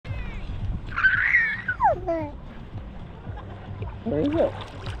Where is it?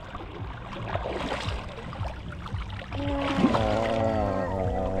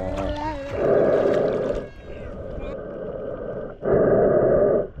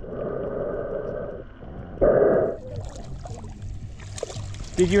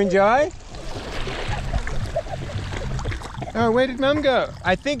 Did you enjoy? Oh, where did Mum go?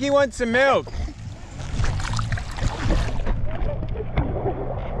 I think he wants some milk.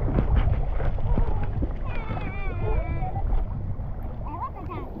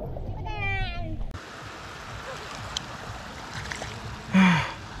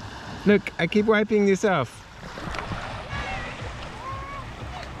 Look, I keep wiping this off.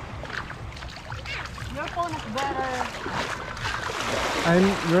 Your phone is better. And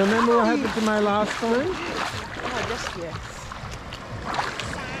you remember what happened to my last phone? Oh, just yes.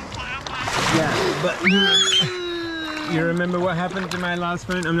 Yeah, but you remember what happened to my last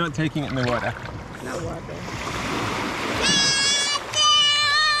phone? I'm not taking it in the water. No water.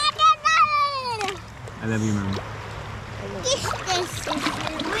 I love you, Mum. This is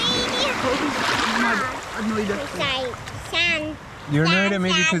really hard. Sand. You're annoyed at me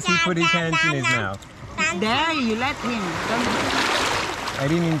because he put his hands in his mouth. There, you let him. I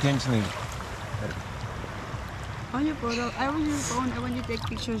didn't intentionally. On your photo, I want your phone. I want you to take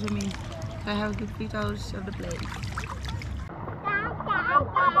pictures of me. I have good photos of the place.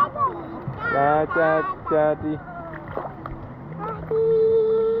 Daddy.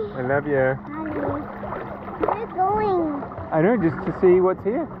 I love you. Where are you going? I don't know, just to see what's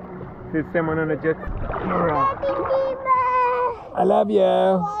here. There's someone on a jet. I love you.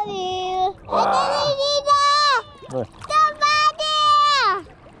 Love you. What? Somebody!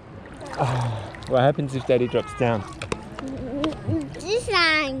 What happens if Daddy drops down? This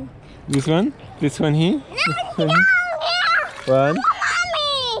one. This one? This one here? No, no, no. 1,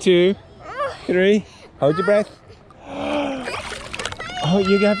 Mommy. 2, 3. Hold your breath. Oh,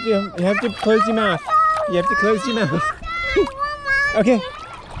 you have to close your mouth. You have to close your mouth. Okay.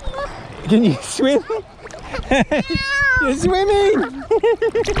 Can you swim? You're swimming!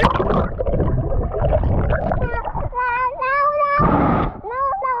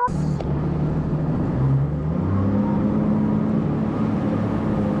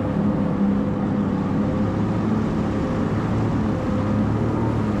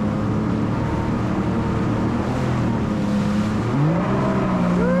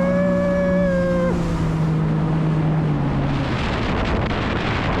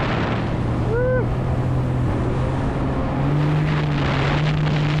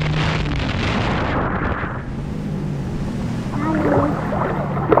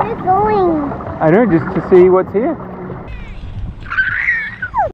 I don't know, just to see what's here.